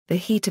The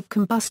heat of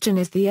combustion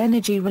is the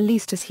energy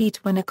released as heat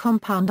when a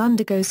compound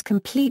undergoes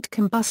complete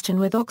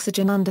combustion with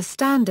oxygen under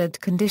standard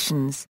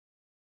conditions.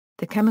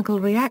 The chemical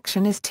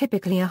reaction is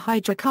typically a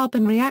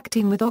hydrocarbon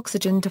reacting with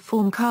oxygen to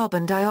form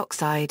carbon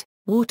dioxide,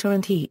 water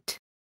and heat.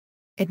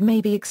 It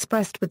may be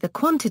expressed with the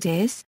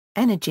quantities: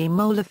 energy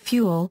mole of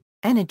fuel,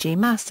 energy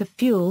mass of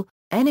fuel,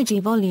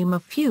 energy volume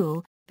of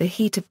fuel. The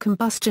heat of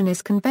combustion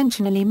is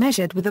conventionally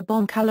measured with a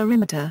Bohm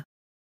calorimeter.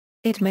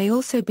 It may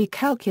also be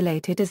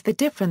calculated as the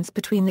difference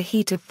between the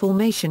heat of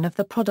formation of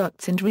the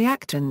products and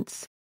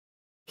reactants.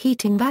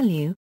 Heating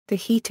value: the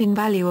heating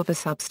value of a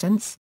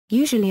substance,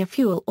 usually a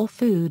fuel or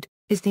food,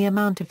 is the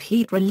amount of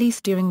heat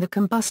released during the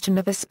combustion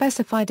of a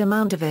specified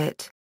amount of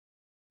it.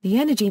 The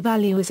energy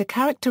value is a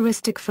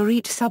characteristic for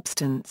each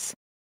substance.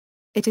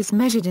 It is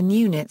measured in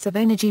units of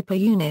energy per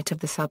unit of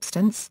the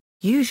substance,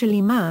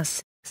 usually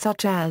mass,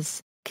 such as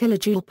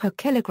kilojoule per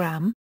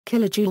kilogram,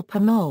 kilojoule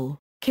per mole,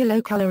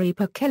 kilocalorie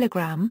per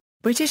kilogram,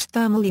 British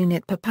thermal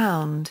unit per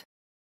pound.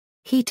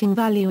 Heating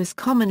value is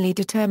commonly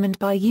determined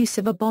by use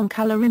of a Bohm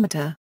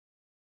calorimeter.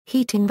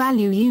 Heating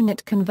value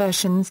unit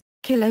conversions: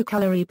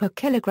 kilocalorie per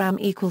kilogram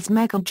equals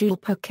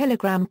megajoule per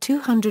kilogram.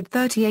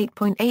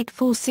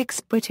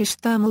 238.846 British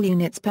thermal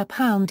units per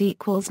pound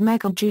equals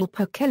megajoule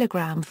per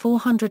kilogram.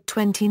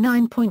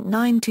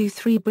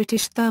 429.923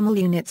 British thermal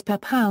units per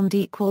pound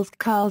equals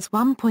Cals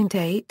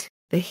 1.8.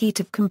 The heat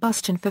of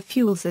combustion for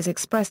fuels is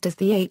expressed as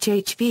the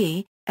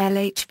HHV,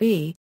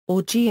 LHV,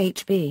 or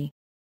GHV.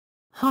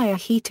 Higher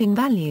heating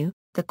value: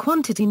 the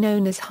quantity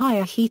known as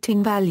higher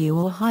heating value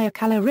or higher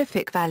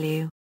calorific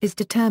value, is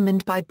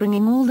determined by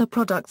bringing all the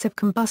products of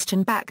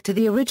combustion back to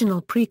the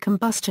original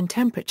pre-combustion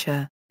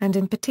temperature, and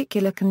in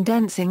particular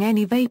condensing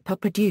any vapor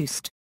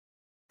produced.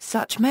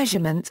 Such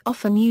measurements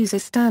often use a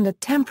standard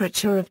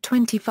temperature of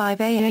 25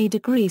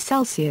 degrees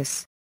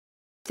Celsius.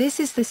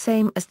 This is the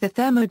same as the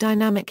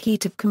thermodynamic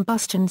heat of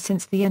combustion,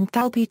 since the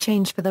enthalpy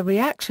change for the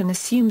reaction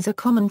assumes a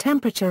common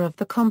temperature of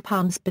the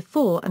compounds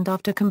before and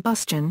after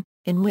combustion,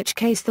 in which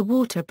case the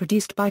water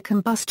produced by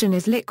combustion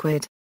is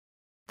liquid.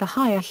 The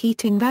higher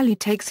heating value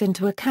takes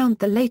into account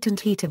the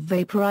latent heat of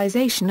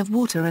vaporization of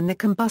water in the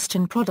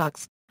combustion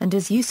products, and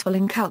is useful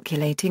in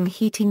calculating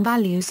heating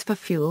values for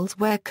fuels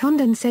where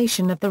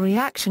condensation of the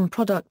reaction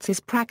products is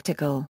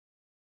practical.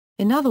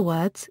 In other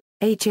words,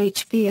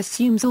 HHV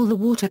assumes all the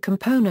water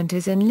component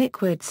is in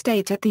liquid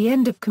state at the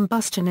end of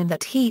combustion and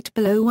that heat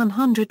below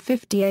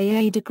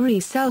 150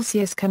 degrees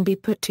Celsius can be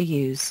put to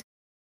use.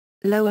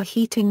 Lower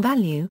heating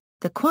value: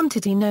 the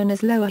quantity known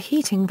as lower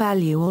heating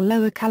value or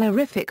lower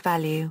calorific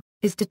value,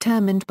 is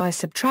determined by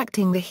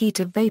subtracting the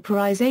heat of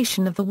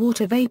vaporization of the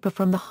water vapor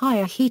from the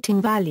higher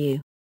heating value.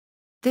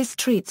 This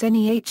treats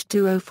any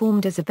H2O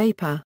formed as a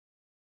vapor.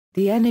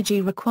 The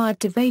energy required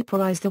to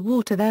vaporize the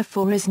water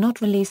therefore is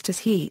not released as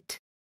heat.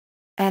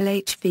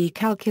 LHV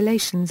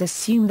calculations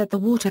assume that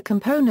the water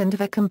component of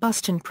a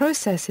combustion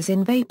process is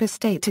in vapor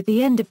state at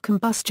the end of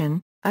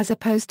combustion, as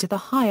opposed to the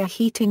higher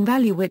heating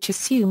value, which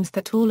assumes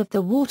that all of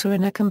the water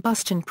in a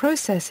combustion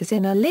process is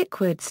in a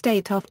liquid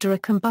state after a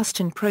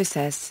combustion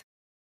process.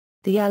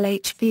 The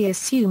LHV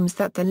assumes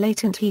that the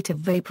latent heat of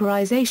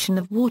vaporization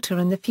of water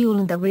in the fuel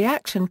and the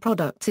reaction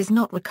products is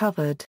not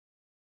recovered.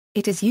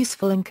 It is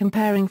useful in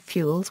comparing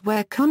fuels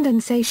where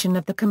condensation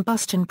of the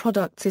combustion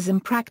products is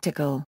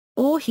impractical,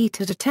 or heat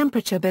at a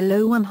temperature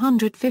below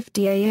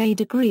 150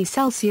 degrees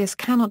Celsius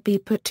cannot be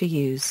put to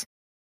use.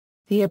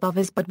 The above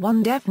is but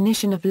one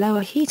definition of lower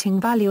heating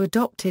value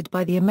adopted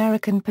by the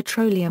American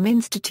Petroleum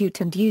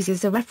Institute and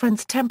uses a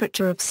reference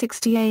temperature of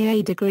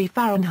 60 degrees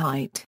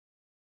Fahrenheit.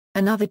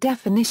 Another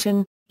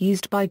definition,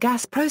 used by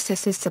Gas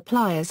Processes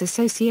Suppliers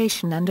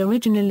Association and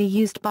originally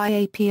used by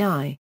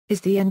API,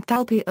 is the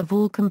enthalpy of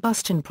all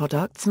combustion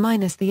products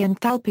minus the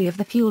enthalpy of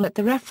the fuel at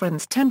the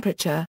reference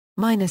temperature,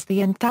 minus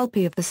the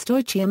enthalpy of the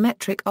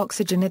stoichiometric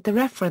oxygen at the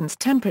reference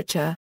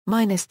temperature,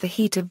 minus the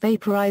heat of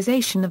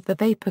vaporization of the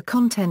vapor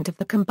content of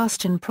the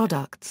combustion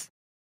products.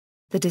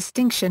 The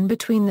distinction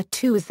between the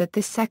two is that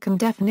this second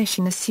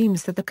definition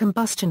assumes that the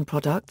combustion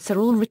products are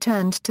all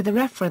returned to the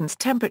reference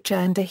temperature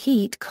and a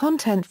heat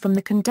content from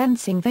the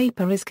condensing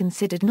vapor is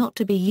considered not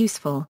to be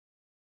useful.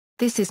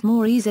 This is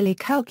more easily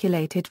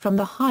calculated from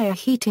the higher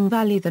heating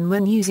value than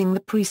when using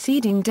the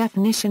preceding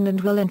definition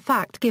and will in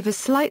fact give a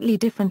slightly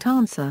different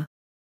answer.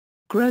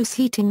 Gross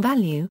heating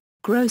value.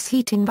 Gross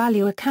heating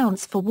value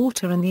accounts for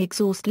water in the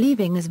exhaust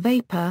leaving as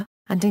vapor,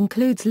 and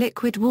includes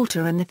liquid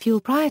water in the fuel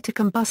prior to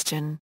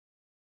combustion.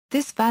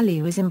 This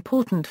value is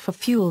important for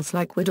fuels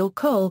like wood or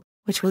coal,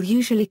 which will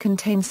usually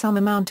contain some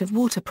amount of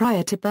water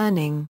prior to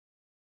burning.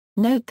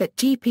 Note that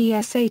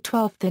GPSA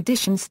 12th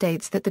edition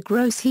states that the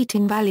gross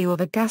heating value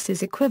of a gas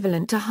is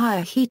equivalent to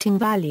higher heating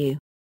value.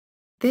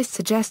 This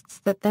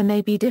suggests that there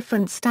may be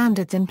different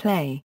standards in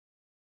play.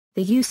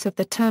 The use of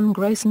the term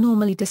gross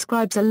normally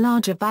describes a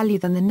larger value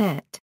than the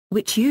net,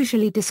 which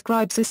usually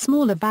describes a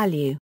smaller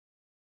value.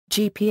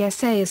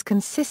 GPSA is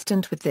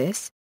consistent with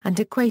this, and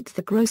equates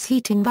the gross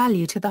heating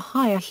value to the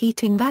higher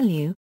heating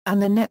value,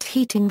 and the net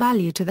heating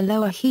value to the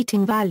lower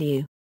heating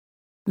value.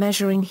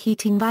 Measuring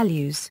heating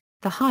values.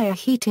 the higher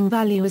heating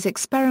value is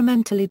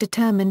experimentally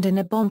determined in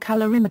a bomb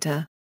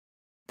calorimeter.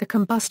 The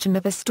combustion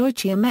of a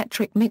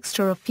stoichiometric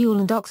mixture of fuel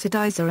and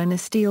oxidizer in a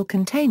steel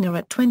container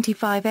at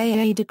 25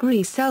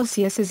 degrees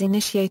Celsius is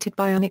initiated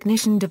by an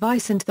ignition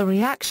device and the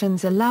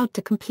reactions allowed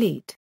to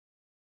complete.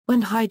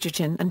 When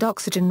hydrogen and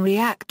oxygen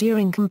react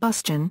during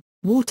combustion,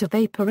 water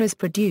vapor is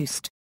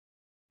produced.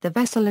 The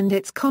vessel and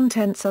its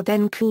contents are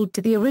then cooled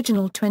to the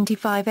original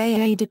 25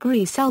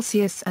 degrees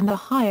Celsius and a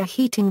higher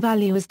heating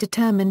value is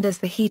determined as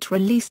the heat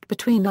released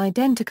between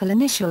identical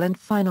initial and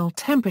final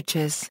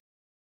temperatures.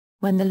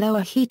 When the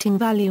lower heating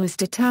value is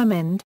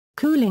determined,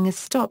 cooling is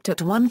stopped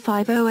at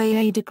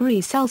 150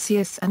 degrees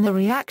Celsius and the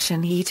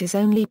reaction heat is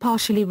only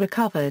partially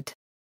recovered.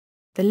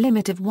 The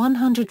limit of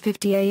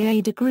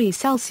 150 degrees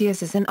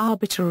Celsius is an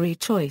arbitrary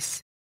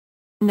choice.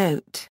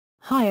 Note: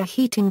 higher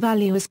heating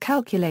value is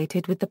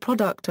calculated with the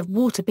product of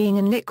water being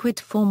in liquid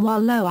form while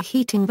lower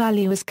heating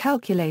value is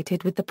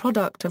calculated with the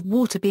product of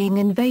water being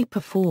in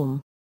vapor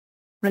form.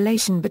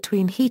 Relation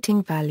between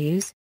heating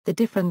values: the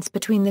difference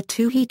between the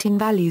two heating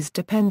values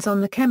depends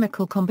on the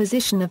chemical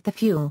composition of the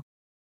fuel.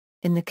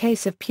 In the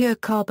case of pure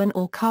carbon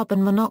or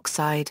carbon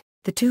monoxide,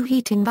 the two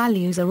heating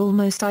values are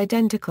almost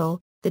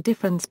identical, the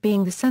difference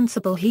being the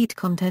sensible heat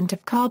content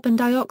of carbon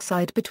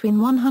dioxide between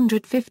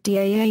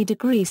 150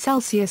 degrees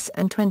Celsius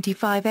and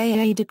 25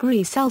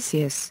 degrees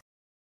Celsius.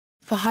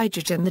 For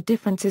hydrogen the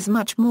difference is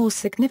much more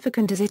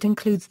significant as it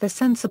includes the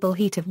sensible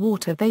heat of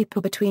water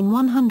vapor between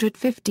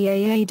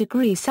 150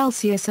 degrees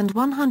Celsius and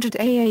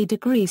 100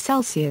 degrees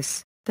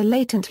Celsius, the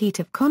latent heat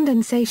of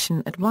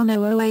condensation at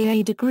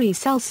 100 degrees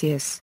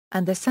Celsius,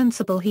 and the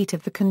sensible heat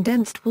of the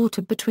condensed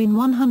water between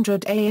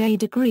 100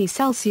 degrees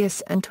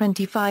Celsius and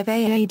 25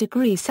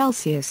 degrees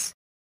Celsius.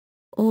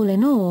 All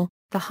in all,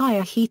 the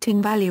higher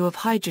heating value of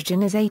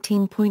hydrogen is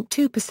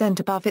 18.2%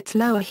 above its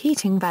lower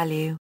heating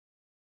value.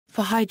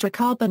 For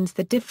hydrocarbons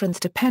the difference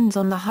depends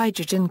on the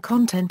hydrogen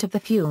content of the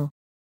fuel.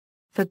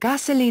 For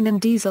gasoline and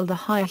diesel the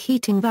higher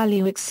heating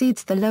value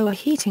exceeds the lower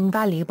heating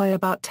value by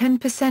about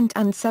 10%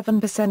 and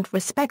 7%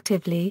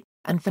 respectively,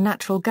 and for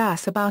natural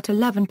gas about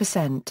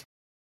 11%.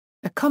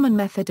 A common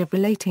method of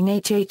relating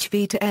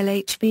HHV to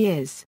LHV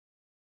is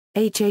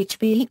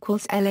HHV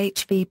equals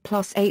LHV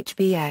plus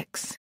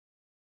HVX,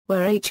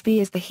 where HV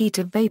is the heat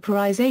of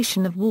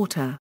vaporization of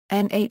water,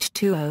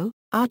 NH2O,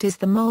 out is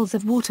the moles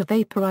of water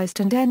vaporized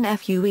and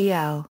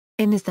NFUEL,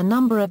 in is the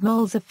number of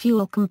moles of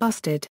fuel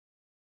combusted.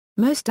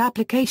 Most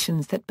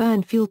applications that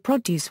burn fuel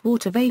produce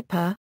water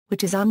vapor,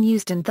 which is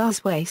unused and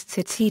thus wastes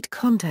its heat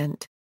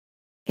content.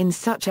 In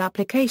such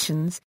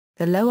applications,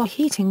 the lower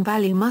heating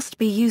value must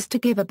be used to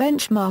give a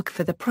benchmark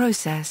for the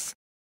process.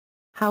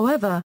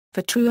 However,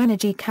 for true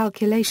energy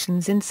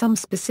calculations in some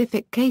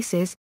specific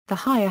cases, the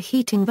higher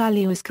heating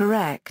value is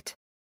correct.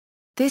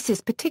 This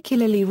is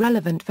particularly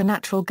relevant for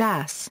natural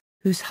gas,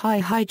 whose high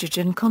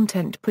hydrogen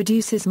content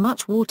produces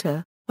much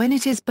water, when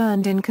it is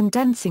burned in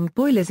condensing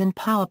boilers and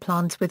power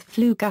plants with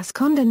flue gas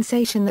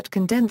condensation that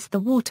condense the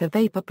water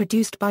vapor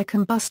produced by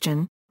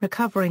combustion,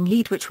 recovering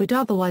heat which would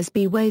otherwise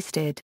be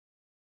wasted.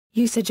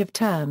 Usage of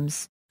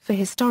terms: for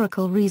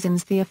historical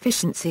reasons the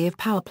efficiency of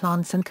power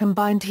plants and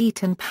combined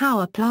heat and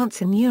power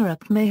plants in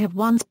Europe may have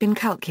once been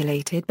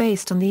calculated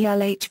based on the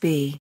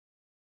LHV.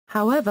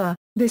 However,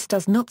 this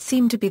does not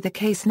seem to be the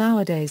case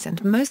nowadays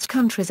and most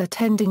countries are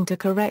tending to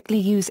correctly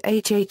use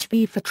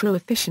HHV for true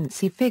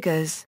efficiency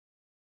figures.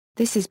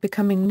 This is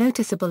becoming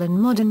noticeable in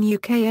modern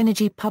UK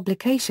energy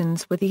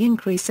publications with the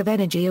increase of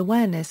energy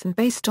awareness and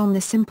based on the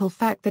simple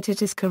fact that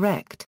it is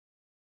correct.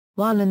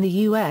 While in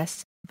the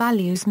US,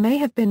 values may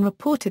have been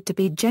reported to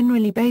be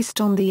generally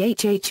based on the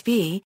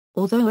HHV,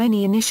 although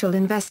any initial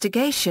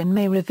investigation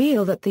may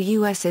reveal that the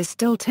US is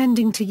still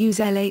tending to use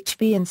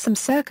LHV in some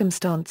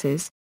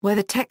circumstances,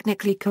 whether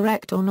technically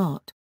correct or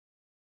not.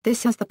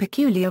 This has the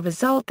peculiar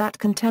result that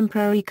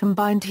contemporary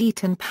combined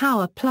heat and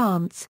power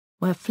plants,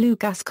 where flue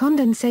gas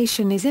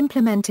condensation is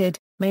implemented,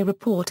 may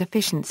report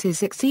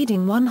efficiencies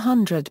exceeding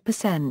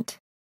 100%.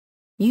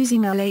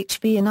 Using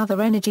LHV in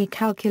other energy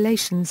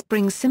calculations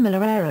brings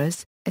similar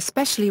errors,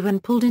 especially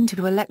when pulled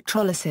into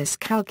electrolysis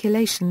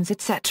calculations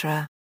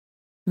etc.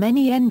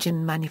 Many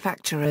engine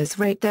manufacturers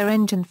rate their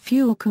engine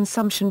fuel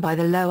consumption by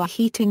the lower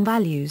heating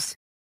values.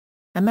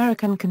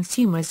 American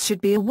consumers should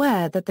be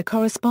aware that the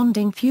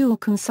corresponding fuel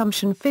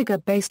consumption figure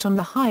based on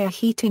the higher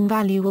heating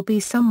value will be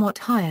somewhat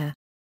higher.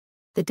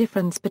 The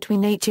difference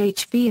between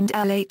HHV and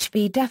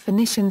LHV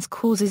definitions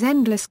causes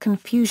endless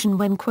confusion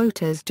when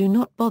quoters do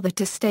not bother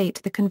to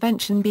state the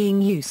convention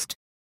being used.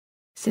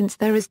 Since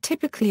there is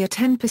typically a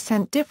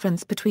 10%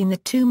 difference between the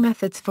two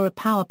methods for a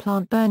power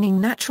plant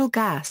burning natural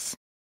gas.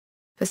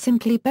 For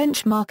simply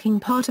benchmarking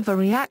part of a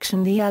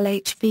reaction the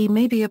LHV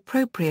may be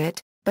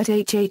appropriate, but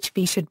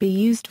HHV should be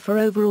used for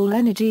overall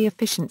energy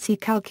efficiency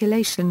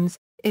calculations,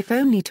 if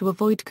only to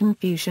avoid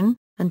confusion,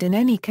 and in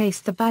any case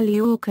the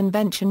value or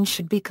convention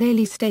should be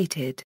clearly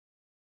stated.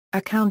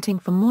 Accounting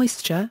for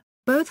moisture,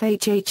 both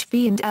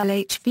HHV and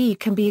LHV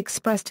can be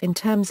expressed in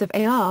terms of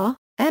AR,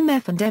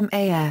 MF and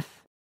MAF.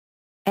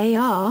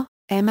 AR,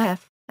 MF,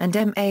 and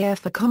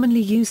MAF are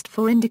commonly used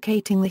for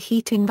indicating the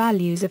heating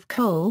values of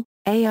coal.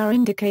 AR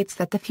indicates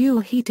that the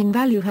fuel heating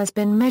value has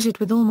been measured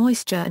with all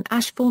moisture and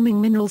ash-forming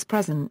minerals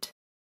present.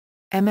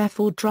 MF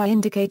or dry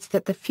indicates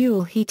that the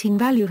fuel heating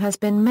value has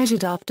been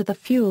measured after the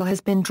fuel has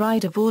been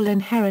dried of all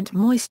inherent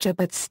moisture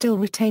but still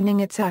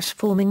retaining its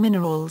ash-forming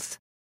minerals.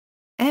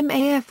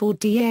 MAF or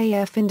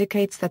DAF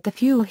indicates that the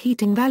fuel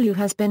heating value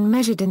has been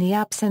measured in the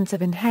absence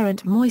of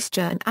inherent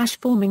moisture and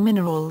ash-forming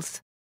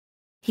minerals.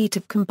 Heat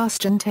of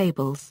combustion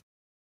tables.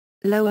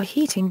 Lower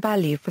heating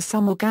value for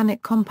some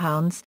organic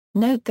compounds.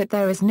 Note that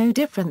there is no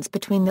difference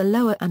between the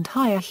lower and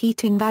higher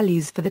heating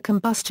values for the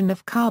combustion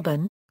of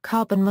carbon,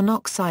 carbon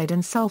monoxide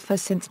and sulfur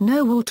since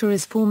no water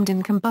is formed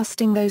in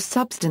combusting those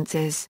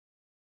substances.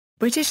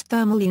 British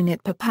thermal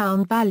unit per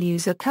pound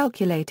values are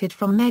calculated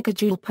from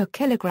megajoule per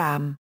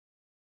kilogram.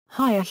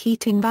 Higher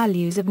heating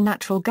values of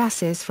natural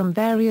gases from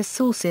various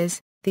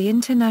sources. The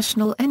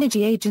International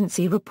Energy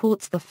Agency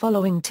reports the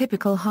following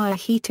typical higher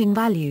heating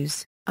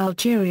values: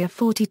 Algeria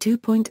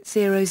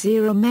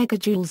 42.00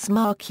 megajoules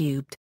mar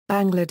cubed,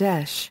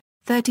 Bangladesh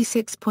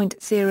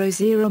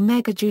 36.00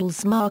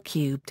 megajoules mar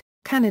cubed,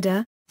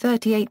 Canada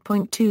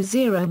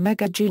 38.20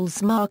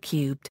 megajoules mar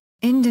cubed,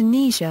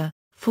 Indonesia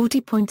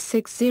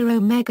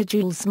 40.60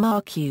 megajoules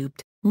mar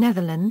cubed,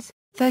 Netherlands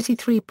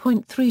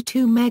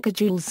 33.32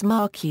 megajoules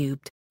mar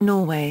cubed,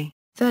 Norway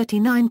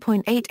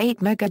 39.88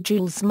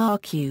 megajoules mar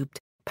cubed,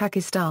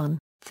 Pakistan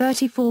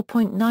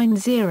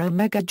 34.90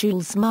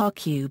 megajoules mar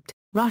cubed,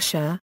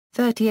 Russia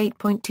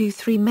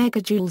 38.23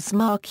 megajoules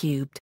mar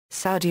cubed,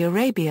 Saudi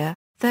Arabia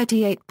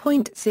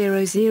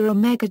 38.00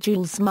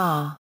 megajoules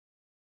mar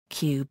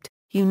cubed,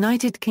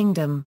 United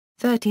Kingdom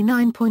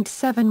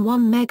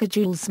 39.71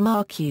 megajoules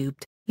mar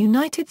cubed,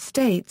 United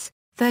States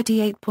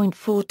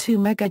 38.42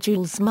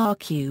 megajoules mar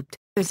cubed,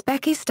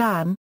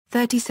 Uzbekistan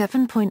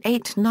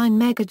 37.89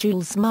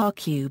 megajoules mar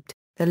cubed.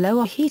 The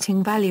lower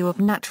heating value of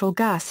natural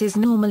gas is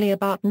normally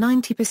about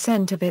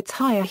 90% of its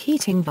higher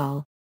heating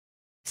val.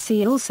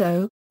 See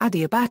also,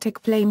 adiabatic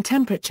flame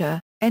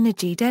temperature,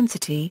 energy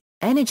density,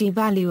 energy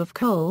value of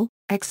coal,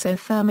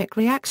 exothermic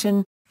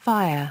reaction,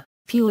 fire,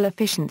 fuel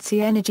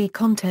efficiency, energy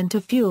content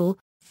of fuel,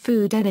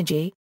 food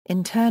energy,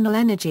 internal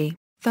energy,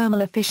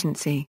 thermal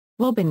efficiency,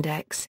 Wob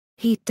index,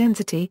 heat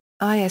density,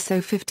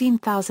 ISO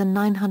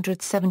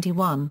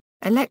 15971,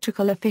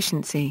 electrical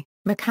efficiency,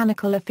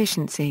 mechanical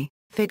efficiency,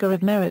 figure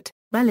of merit,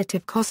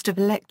 relative cost of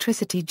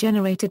electricity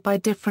generated by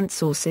different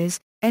sources,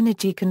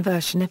 energy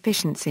conversion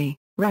efficiency,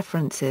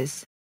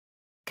 references.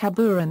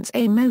 Carburants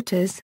et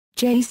Motors,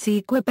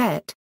 J.C.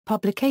 Guibet,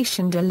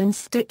 Publication de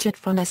l'Institut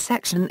français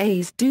Section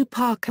A's du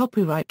Parc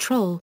Copyright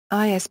Troll,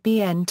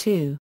 ISBN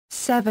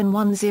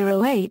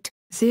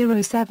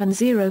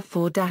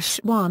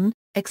 2-7108-0704-1,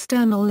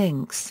 external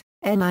links,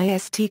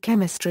 NIST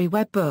Chemistry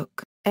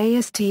Webbook,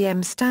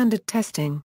 ASTM Standard Testing.